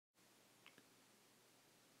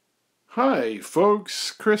Hi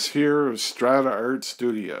folks, Chris here of Strata Art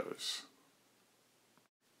Studios.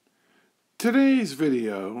 Today's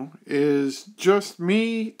video is just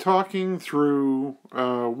me talking through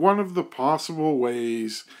one of the possible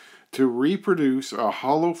ways to reproduce a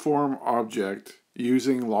hollow form object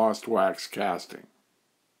using lost wax casting.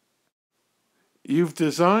 You've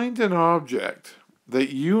designed an object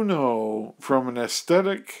that you know from an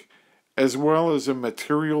aesthetic as well as a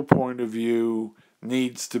material point of view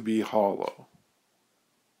needs to be hollow.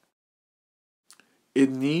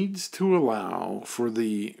 It needs to allow for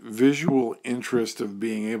the visual interest of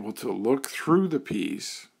being able to look through the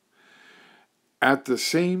piece, at the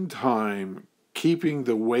same time keeping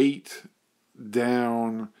the weight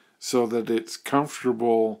down so that it's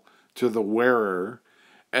comfortable to the wearer,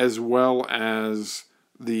 as well as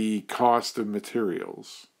the cost of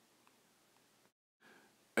materials.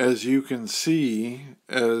 As you can see,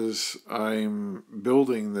 as I'm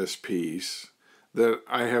building this piece, that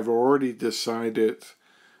I have already decided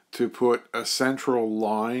to put a central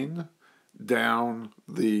line down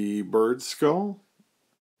the bird skull.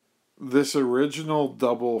 This original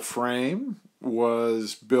double frame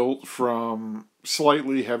was built from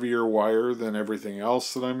slightly heavier wire than everything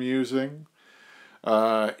else that I'm using.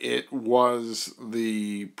 It was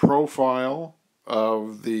the profile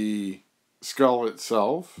of the skull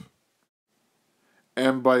itself,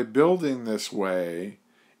 and by building this way,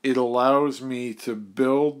 it allows me to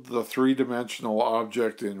build the three-dimensional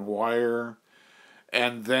object in wire,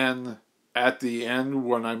 and then at the end,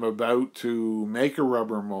 when I'm about to make a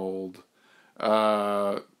rubber mold,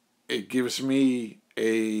 it gives me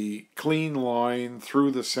a clean line through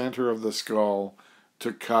the center of the skull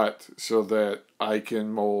to cut so that I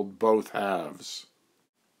can mold both halves.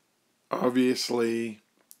 Obviously,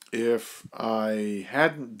 if I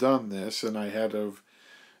hadn't done this and I had have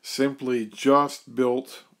simply just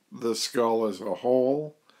built the skull as a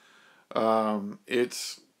whole,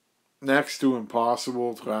 it's next to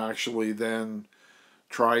impossible to actually then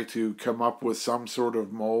try to come up with some sort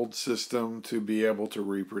of mold system to be able to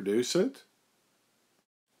reproduce it.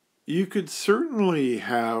 You could certainly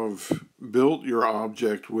have built your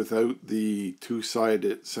object without the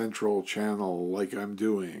two-sided central channel like I'm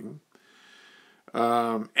doing.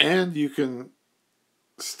 And you can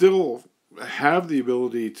still have the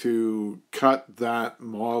ability to cut that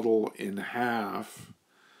model in half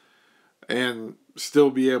and still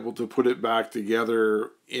be able to put it back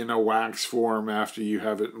together in a wax form after you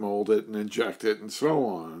have it molded and inject it and so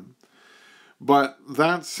on. But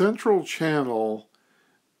that central channel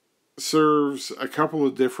serves a couple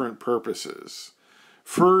of different purposes.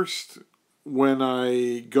 First, when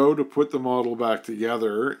I go to put the model back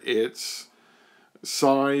together, it's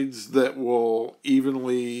sides that will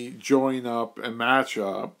evenly join up and match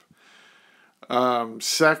up.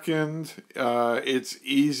 Second, it's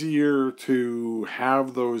easier to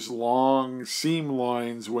have those long seam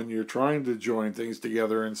lines when you're trying to join things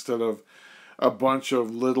together instead of a bunch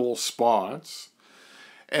of little spots.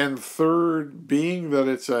 And third, being that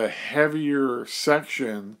it's a heavier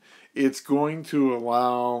section, it's going to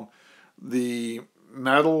allow the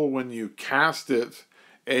metal, when you cast it,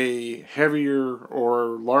 a heavier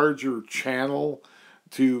or larger channel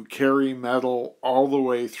to carry metal all the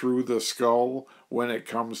way through the skull when it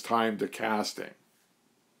comes time to casting.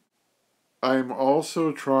 I'm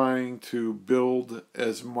also trying to build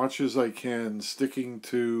as much as I can sticking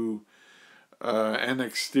to an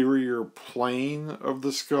exterior plane of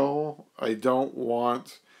the skull. I don't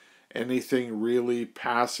want anything really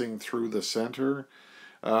passing through the center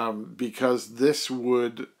because this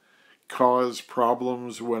would cause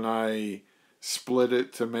problems when I split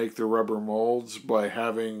it to make the rubber molds by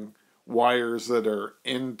having wires that are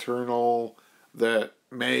internal that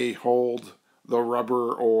may hold the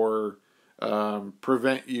rubber or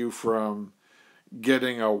prevent you from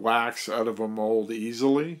getting a wax out of a mold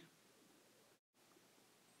easily.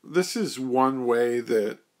 This is one way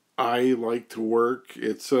that I like to work.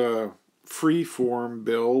 It's a free form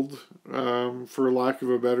build, for lack of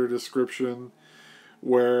a better description,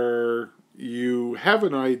 where you have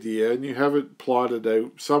an idea and you have it plotted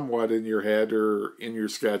out somewhat in your head or in your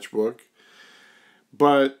sketchbook,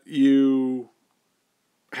 but you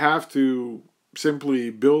have to simply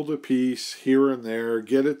build a piece here and there,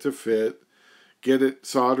 get it to fit, get it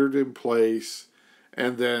soldered in place,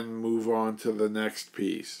 and then move on to the next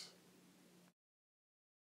piece.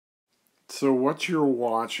 So what you're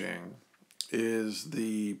watching is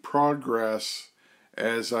the progress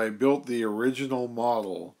as I built the original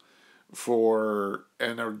model for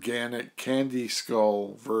an organic candy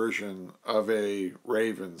skull version of a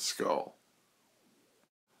raven skull.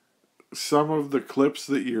 some of the clips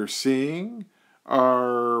that you're seeing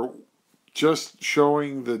are just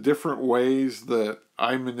showing the different ways that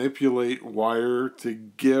I manipulate wire to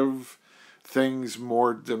give things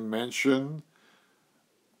more dimension.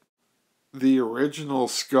 The original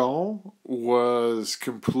skull was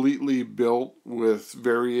completely built with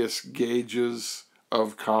various gauges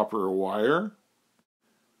of copper wire.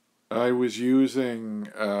 I was using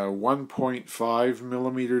a 1.5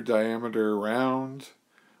 millimeter diameter round,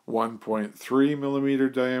 1.3 millimeter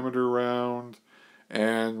diameter round,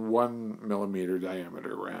 and 1 millimeter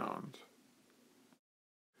diameter round.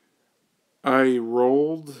 I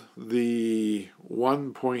rolled the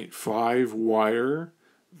 1.5 wire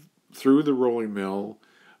through the rolling mill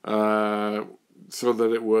so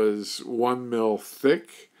that it was 1 mil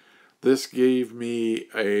thick. This gave me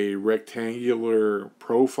a rectangular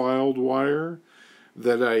profiled wire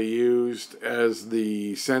that I used as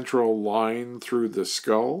the central line through the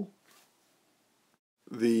skull.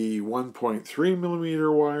 The 1.3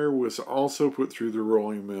 millimeter wire was also put through the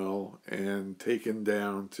rolling mill and taken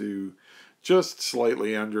down to just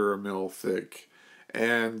slightly under a mil thick,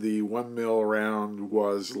 and the 1 mil round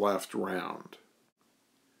was left round.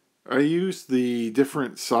 I used the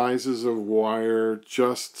different sizes of wire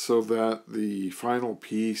just so that the final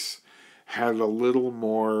piece had a little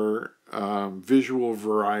more visual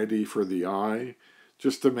variety for the eye,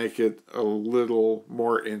 just to make it a little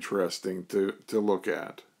more interesting to look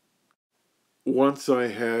at. Once I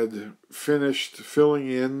had finished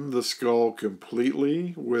filling in the skull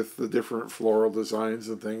completely with the different floral designs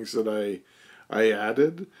and things that I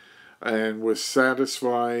added, and was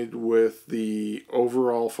satisfied with the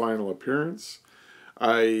overall final appearance,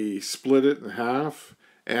 I split it in half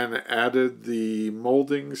and added the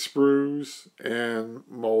molding sprues and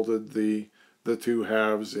molded the two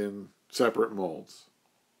halves in separate molds.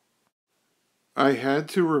 I had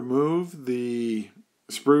to remove the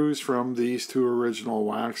sprues from these two original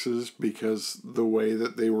waxes because the way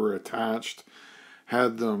that they were attached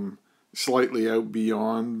had them slightly out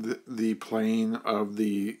beyond the plane of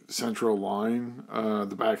the central line,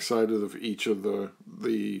 the backside of each of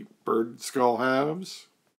the bird skull halves.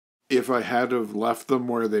 If I had have left them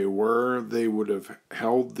where they would have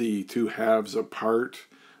held the two halves apart,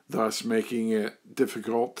 thus making it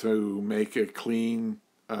difficult to make a clean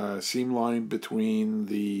seam line between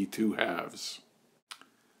the two halves.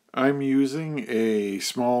 I'm using a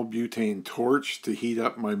small butane torch to heat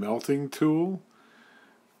up my melting tool.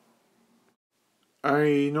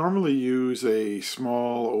 I normally use a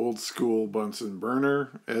small old school Bunsen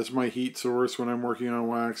burner as my heat source when I'm working on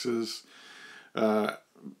waxes,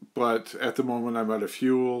 but at the moment I'm out of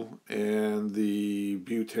fuel and the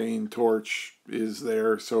butane torch is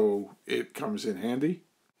there, so it comes in handy.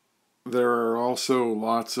 There are also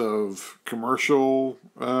lots of commercial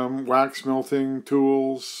wax melting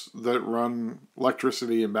tools that run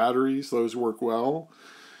electricity and batteries. Those work well.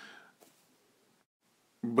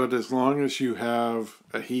 But as long as you have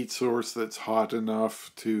a heat source that's hot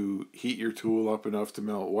enough to heat your tool up enough to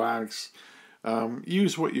melt wax,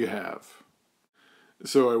 use what you have.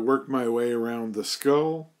 So I worked my way around the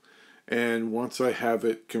skull, and once I have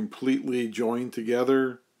it completely joined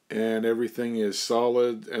together, and everything is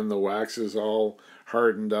solid and the wax is all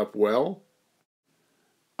hardened up well,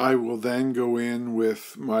 I will then go in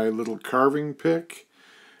with my little carving pick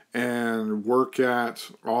and work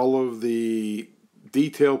at all of the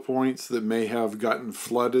detail points that may have gotten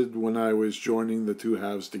flooded when I was joining the two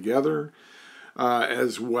halves together,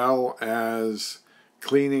 as well as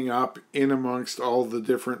cleaning up in amongst all the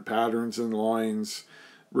different patterns and lines,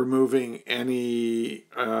 removing any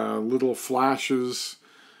little flashes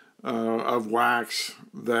of wax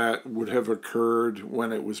that would have occurred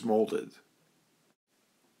when it was molded.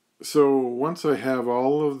 So once I have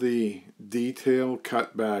all of the detail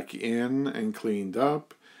cut back in and cleaned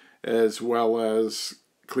up, as well as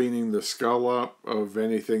cleaning the skull up of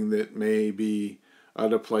anything that may be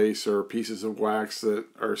out of place or pieces of wax that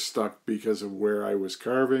are stuck because of where I was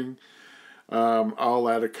carving, I'll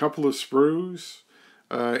add a couple of sprues,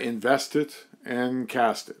 invest it, and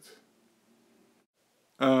cast it.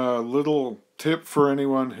 A little tip for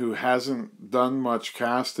anyone who hasn't done much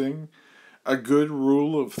casting: a good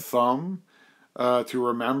rule of thumb to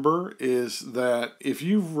remember is that if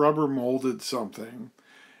you've rubber molded something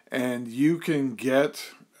and you can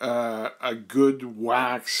get a good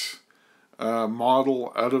wax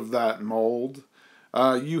model out of that mold,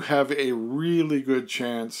 you have a really good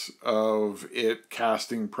chance of it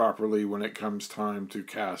casting properly when it comes time to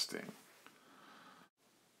casting.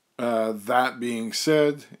 That being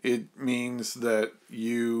said, it means that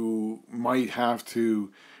you might have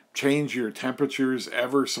to change your temperatures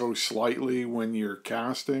ever so slightly when you're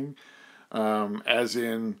casting, as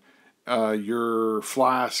in your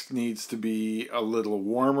flask needs to be a little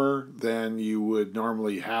warmer than you would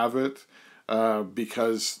normally have it,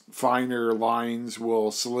 because finer lines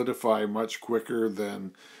will solidify much quicker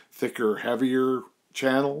than thicker, heavier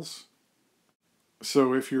channels.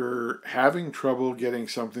 So if you're having trouble getting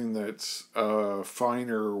something that's a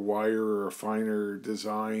finer wire or a finer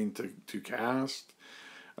design to cast,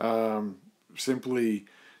 um, simply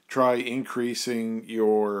try increasing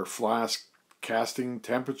your flask casting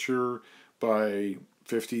temperature by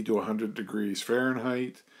 50 to 100 degrees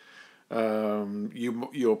Fahrenheit.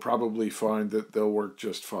 You'll probably find that they'll work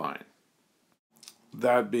just fine.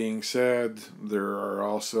 That being said, there are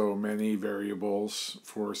also many variables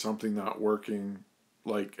for something not working,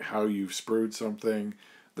 like how you've sprued something,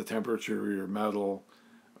 the temperature of your metal,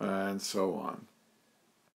 and so on.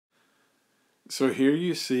 So here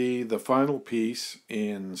you see the final piece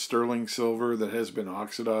in sterling silver that has been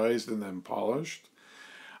oxidized and then polished.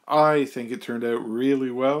 I think it turned out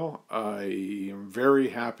really well. I am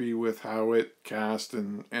very happy with how it cast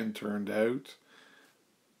and turned out.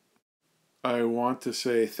 I want to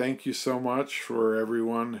say thank you so much for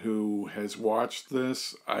everyone who has watched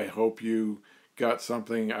this. I hope you got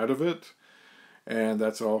something out of it. And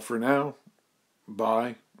that's all for now.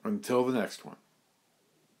 Bye. Until the next one.